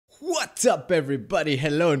What's up everybody,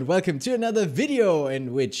 hello and welcome to another video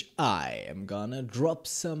in which I am gonna drop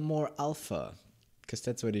some more alpha. Because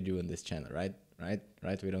that's what you do on this channel, right? Right?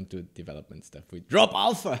 We don't do development stuff, we drop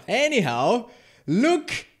alpha. Anyhow,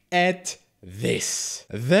 look at this.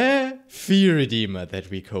 The fee redeemer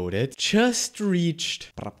that we coded just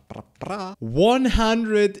reached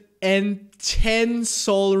 110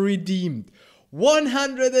 sol redeemed.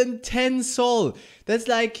 110 sol. That's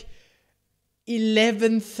like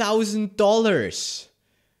 $11,000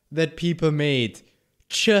 that people made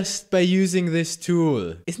just by using this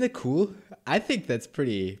tool. Isn't it cool? I think that's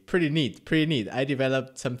pretty neat. I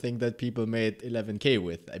developed something that people made 11K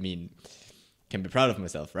with. I mean, can be proud of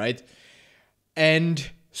myself, right?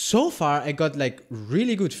 And so far I got like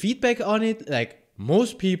really good feedback on it. Like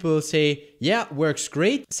most people say, yeah, works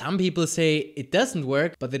great. Some people say it doesn't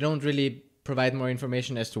work, but they don't really provide more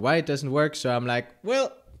information as to why it doesn't work. So I'm like,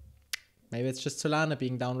 well, maybe it's just Solana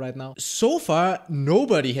being down right now. So far,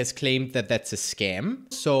 nobody has claimed that that's a scam.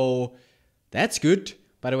 So that's good.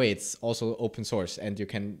 By the way, it's also open source and you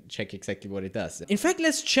can check exactly what it does. In fact,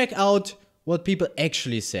 let's check out what people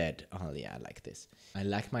actually said. Oh yeah, I like this. I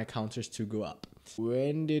like my counters to go up.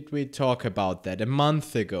 When did we talk about that? A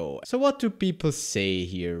month ago. So what do people say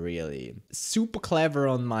here really? Super clever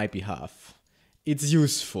on my behalf. It's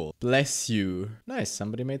useful. Bless you. Nice,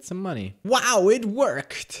 somebody made some money. Wow, it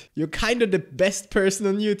worked! You're kind of the best person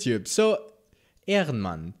on YouTube. So,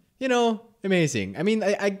 Ehrenmann. You know, amazing. I mean,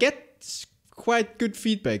 I get quite good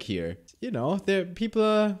feedback here. You know, people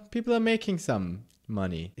are making some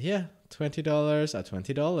money. Yeah, $20 are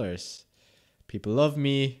 $20. People love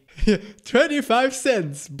me. 25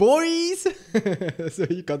 cents, boys! So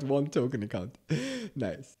you got one token account.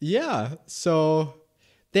 Nice. Yeah, so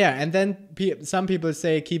there, and then some people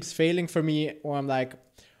say it keeps failing for me, or I'm like,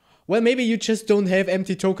 well, maybe you just don't have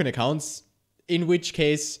empty token accounts, in which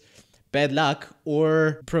case, bad luck,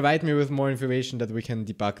 or provide me with more information that we can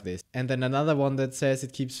debug this. And then another one that says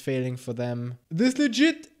it keeps failing for them. This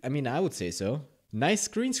legit? I mean, I would say so. Nice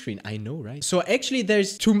green screen, I know, right? So actually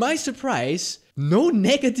there's, to my surprise, no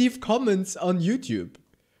negative comments on YouTube.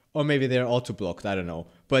 Or maybe they're auto-blocked, I don't know.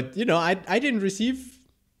 But, you know, I didn't receive.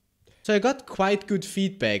 So I got quite good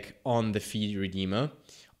feedback on the fee redeemer.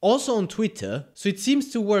 Also on Twitter, so it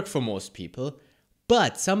seems to work for most people.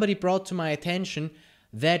 But somebody brought to my attention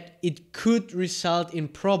that it could result in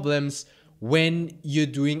problems when you're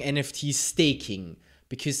doing NFT staking.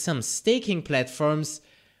 Because some staking platforms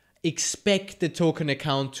expect the token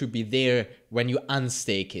account to be there when you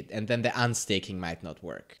unstake it, and then the unstaking might not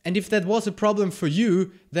work. And if that was a problem for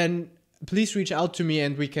you, then please reach out to me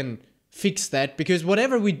and we can fix that, because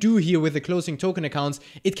whatever we do here with the closing token accounts,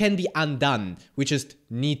 it can be undone. We just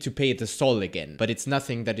need to pay the sol again, but it's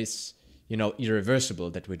nothing that is, you know,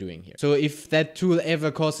 irreversible that we're doing here. So if that tool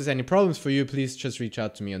ever causes any problems for you, please just reach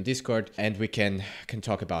out to me on Discord and we can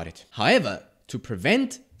talk about it. However, to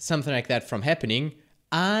prevent something like that from happening,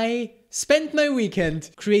 I spent my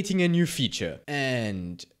weekend creating a new feature,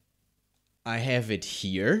 and I have it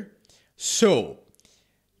here. So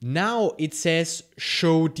now it says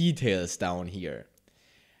show details down here.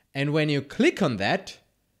 And when you click on that,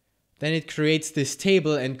 then it creates this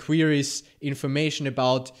table and queries information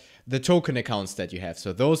about the token accounts that you have.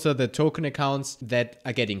 So those are the token accounts that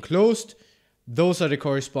are getting closed. Those are the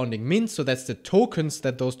corresponding mints, so that's the tokens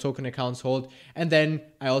that those token accounts hold. And then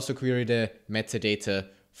I also query the metadata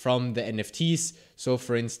from the NFTs. So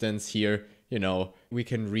for instance here, you know, we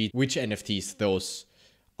can read which NFTs those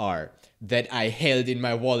are that I held in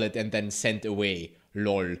my wallet and then sent away.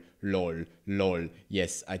 Lol, lol, lol.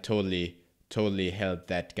 Yes, I totally held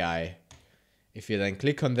that guy. If you then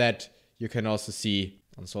click on that, you can also see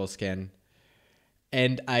on SolScan.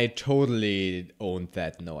 And I totally owned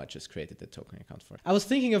that. No, I just created the token account for it. I was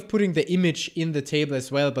thinking of putting the image in the table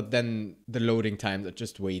as well, but then the loading times are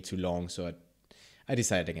just way too long. So I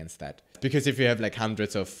decided against that. Because if you have like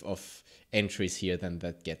hundreds of entries here, then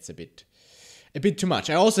that gets a bit too much.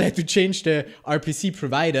 I also had to change the RPC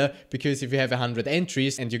provider, because if you have 100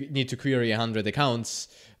 entries and you need to query 100 accounts,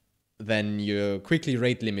 then you're quickly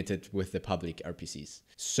rate limited with the public RPCs.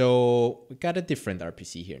 So we got a different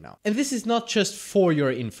RPC here now. And this is not just for your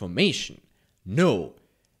information. No.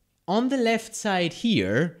 On the left side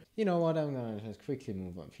here, you know what, I'm gonna just quickly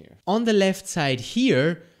move on here. On the left side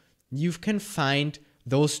here, you can find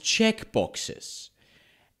those checkboxes.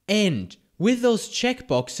 And with those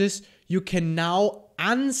checkboxes, you can now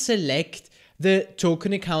unselect the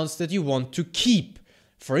token accounts that you want to keep.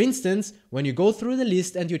 For instance, when you go through the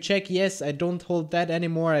list and you check, yes, I don't hold that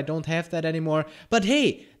anymore, I don't have that anymore, but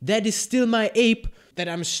hey, that is still my ape,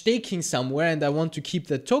 that I'm staking somewhere and I want to keep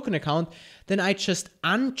the token account, then I just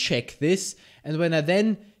uncheck this. And when I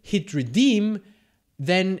then hit redeem,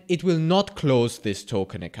 then it will not close this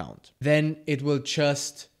token account. Then it will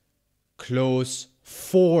just close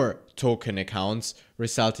 4 token accounts,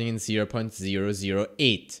 resulting in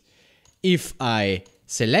 0.008. If I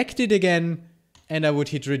select it again and I would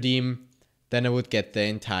hit redeem, then I would get the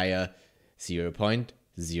entire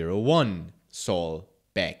 0.01 sol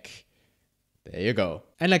back. There you go.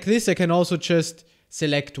 And like this, I can also just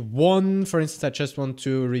select one. For instance, I just want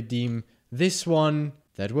to redeem this one.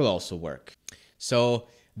 That will also work. So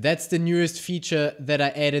that's the newest feature that I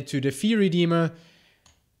added to the fee redeemer.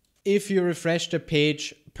 If you refresh the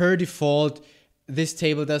page, per default, this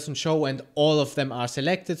table doesn't show and all of them are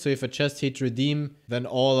selected. So if I just hit redeem, then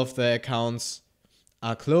all of the accounts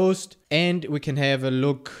are closed. And we can have a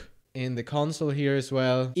look in the console here as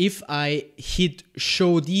well. If I hit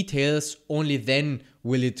show details, only then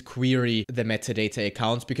will it query the metadata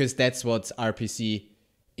accounts, because that's what's RPC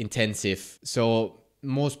intensive. So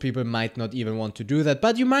most people might not even want to do that,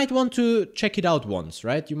 but you might want to check it out once,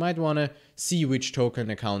 right? You might want to see which token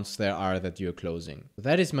accounts there are that you're closing.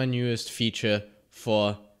 That is my newest feature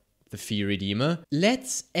for the fee redeemer.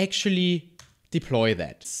 Let's actually deploy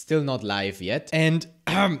that. Still not live yet. And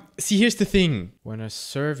see, here's the thing. When I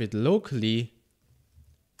serve it locally,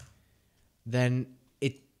 then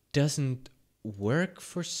it doesn't work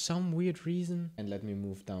for some weird reason. And let me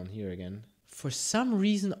move down here again. For some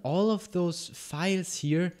reason, all of those files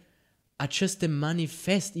here are just a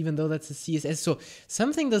manifest, even though that's a CSS. So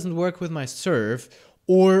something doesn't work with my serve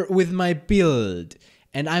or with my build,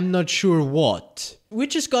 and I'm not sure what. We're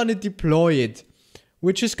just gonna deploy it.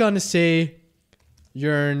 We're just gonna say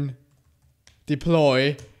yearn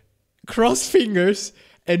deploy, cross fingers,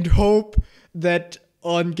 and hope that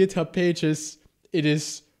on GitHub pages it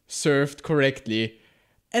is served correctly.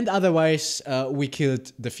 And otherwise, we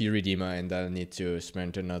killed the fee redeemer and I'll need to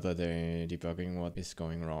spend another day debugging what is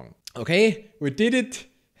going wrong. Okay, we did it.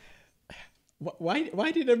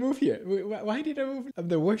 Why did I move here? Why did I move? I'm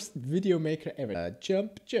the worst video maker ever.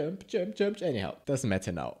 Jump. Anyhow, doesn't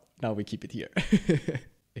matter now. Now we keep it here.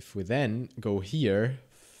 If we then go here,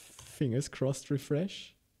 fingers crossed,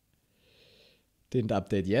 refresh. Didn't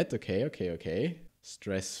update yet. Okay.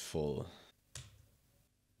 Stressful.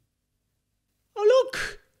 Oh,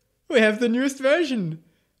 look! We have the newest version.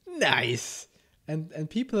 Nice. And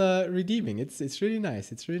people are redeeming. It's really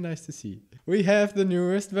nice. It's really nice to see. We have the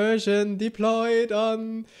newest version deployed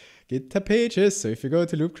on GitHub pages. So if you go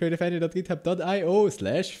to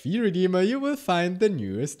loopcreativeandy.github.io/fee-redeemer, you will find the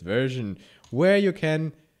newest version where you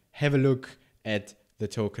can have a look at the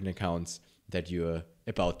token accounts that you're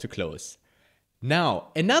about to close. Now,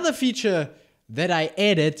 another feature that I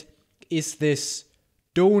added is this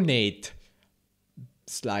donate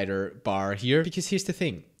slider bar here, because here's the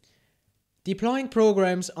thing. Deploying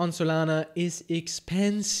programs on Solana is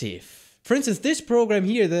expensive. For instance, this program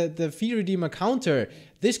here, the fee redeemer counter,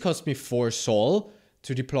 this cost me 4 sol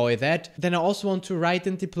to deploy that. Then I also want to write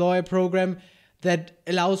and deploy a program that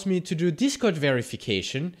allows me to do Discord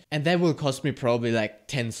verification, and that will cost me probably like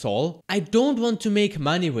 10 sol. I don't want to make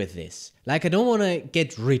money with this. Like, I don't want to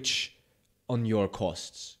get rich on your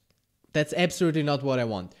costs. That's absolutely not what I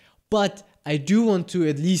want. But I do want to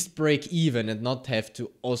at least break even and not have to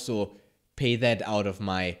also pay that out of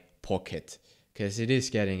my pocket, because it is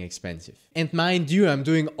getting expensive. And mind you, I'm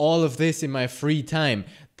doing all of this in my free time.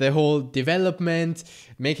 The whole development,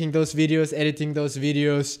 making those videos, editing those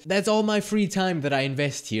videos, that's all my free time that I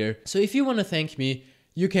invest here. So if you want to thank me,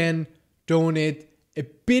 you can donate a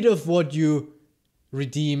bit of what you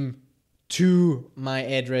redeem to my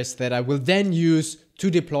address that I will then use to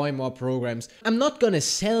deploy more programs. I'm not gonna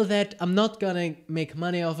sell that. I'm not gonna make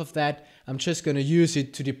money off of that. I'm just gonna use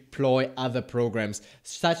it to deploy other programs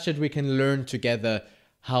such that we can learn together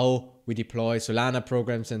how we deploy Solana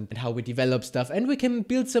programs and how we develop stuff, and we can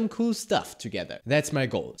build some cool stuff together. That's my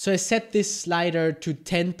goal. So I set this slider to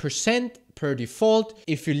 10% per default.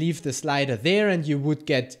 If you leave the slider there and you would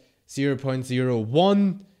get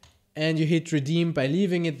 0.01 and you hit redeem by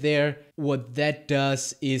leaving it there, what that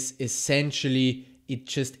does is essentially it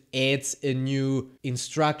just adds a new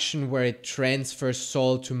instruction where it transfers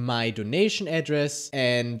sol to my donation address,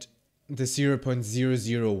 and the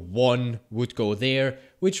 0.001 would go there,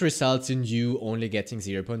 which results in you only getting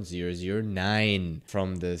 0.009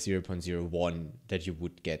 from the 0.01 that you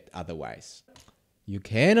would get otherwise. You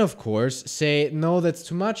can, of course, say, no, that's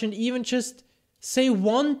too much, and even just say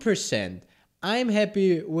 1%. I'm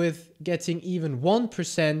happy with getting even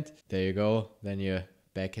 1%. There you go. Then you're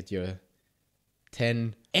back at your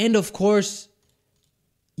 10. And of course,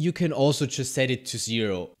 you can also just set it to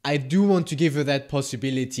 0. I do want to give you that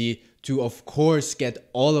possibility to, of course, get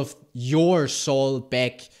all of your sol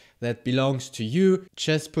back that belongs to you.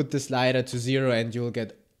 Just put the slider to 0 and you'll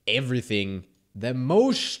get everything. The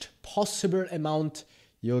most possible amount,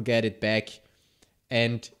 you'll get it back.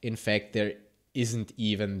 And in fact, there isn't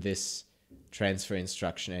even this transfer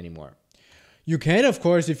instruction anymore. You can, of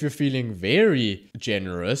course, if you're feeling very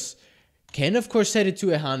generous, can of course set it to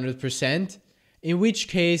 100%, in which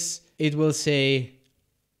case it will say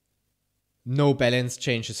no balance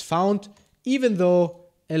changes found, even though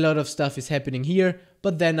a lot of stuff is happening here,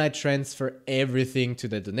 but then I transfer everything to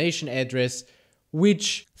the donation address,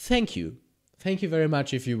 which, thank you. Thank you very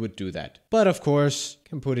much if you would do that. But of course, you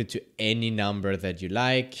can put it to any number that you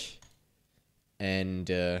like and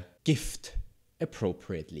gift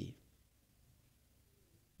appropriately.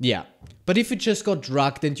 Yeah, but if you just got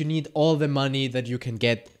drugged and you need all the money that you can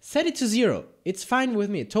get, set it to 0. It's fine with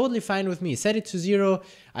me, totally fine with me. Set it to 0.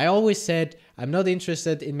 I always said, I'm not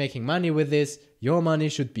interested in making money with this. Your money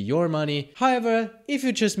should be your money. However, if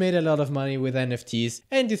you just made a lot of money with NFTs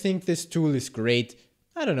and you think this tool is great,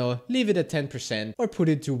 I don't know, leave it at 10% or put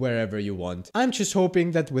it to wherever you want. I'm just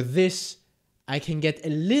hoping that with this, I can get a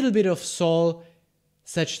little bit of sol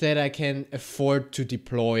such that I can afford to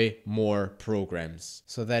deploy more programs.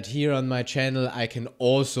 So that here on my channel, I can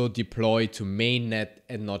also deploy to mainnet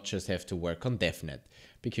and not just have to work on devnet,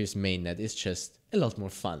 because mainnet is just a lot more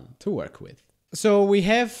fun to work with. So we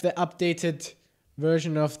have the updated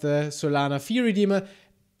version of the Solana fee redeemer.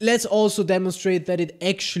 Let's also demonstrate that it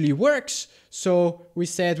actually works. So we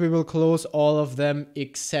said we will close all of them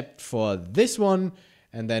except for this one,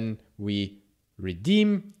 and then we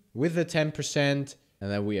redeem with the 10%. And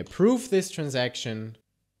then we approve this transaction.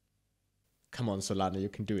 Come on, Solana, you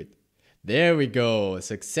can do it. There we go.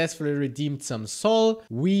 Successfully redeemed some sol.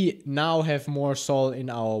 We now have more sol in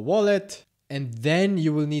our wallet. And then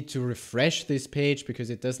you will need to refresh this page because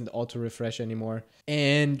it doesn't auto-refresh anymore.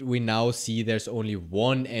 And we now see there's only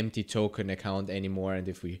one empty token account anymore. And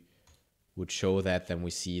if we would show that, then we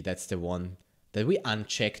see that's the one that we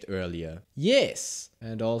unchecked earlier. Yes.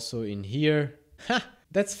 And also in here,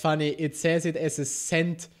 that's funny. It says it as a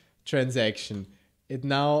sent transaction. It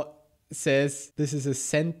now says this is a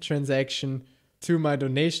sent transaction to my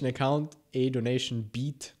donation account, a donation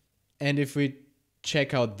beat. And if we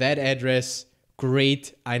check out that address,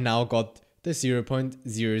 great. I now got the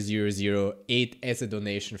 0.0008 as a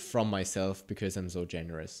donation from myself because I'm so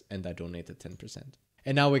generous and I donated 10%.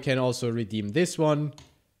 And now we can also redeem this one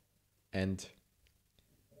and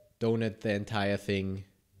donate the entire thing,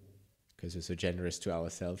 because we're so generous to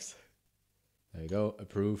ourselves. There we go,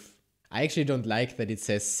 approve. I actually don't like that it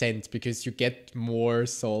says send because you get more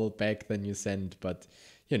sol back than you send, but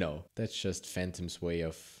you know, that's just Phantom's way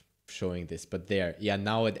of showing this. But there, yeah,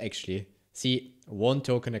 now it actually, see, one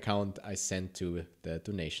token account I sent to the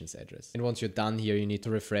donations address. And once you're done here, you need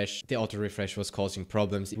to refresh. The auto refresh was causing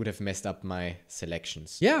problems. It would have messed up my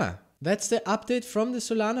selections. Yeah. That's the update from the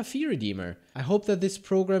Solana fee redeemer. I hope that this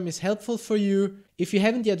program is helpful for you. If you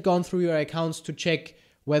haven't yet gone through your accounts to check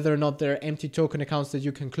whether or not there are empty token accounts that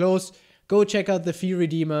you can close, go check out the fee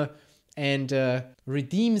redeemer and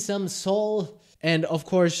redeem some sol. And of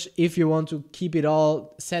course, if you want to keep it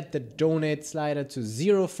all, set the donate slider to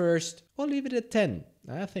 0 first or leave it at 10.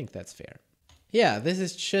 I think that's fair. Yeah, this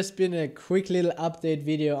has just been a quick little update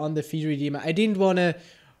video on the fee redeemer. I didn't want to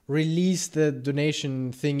release the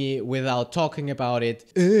donation thingy without talking about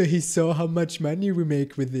it. He saw how much money we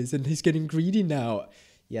make with this and he's getting greedy now.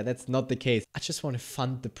 Yeah, that's not the case. I just want to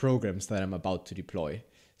fund the programs that I'm about to deploy.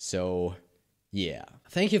 So yeah.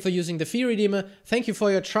 Thank you for using the fee redeemer. Thank you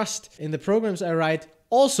for your trust in the programs I write.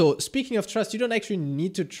 Also, speaking of trust, you don't actually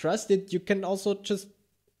need to trust it. You can also just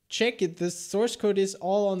check it. The source code is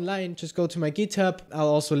all online. Just go to my GitHub. I'll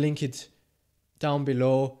also link it down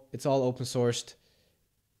below. It's all open sourced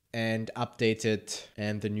and updated,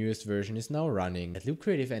 and the newest version is now running at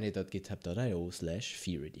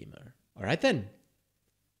loopcreativeni.github.io/fee redeemer. All right then,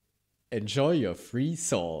 enjoy your free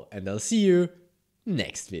sol, and I'll see you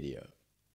next video.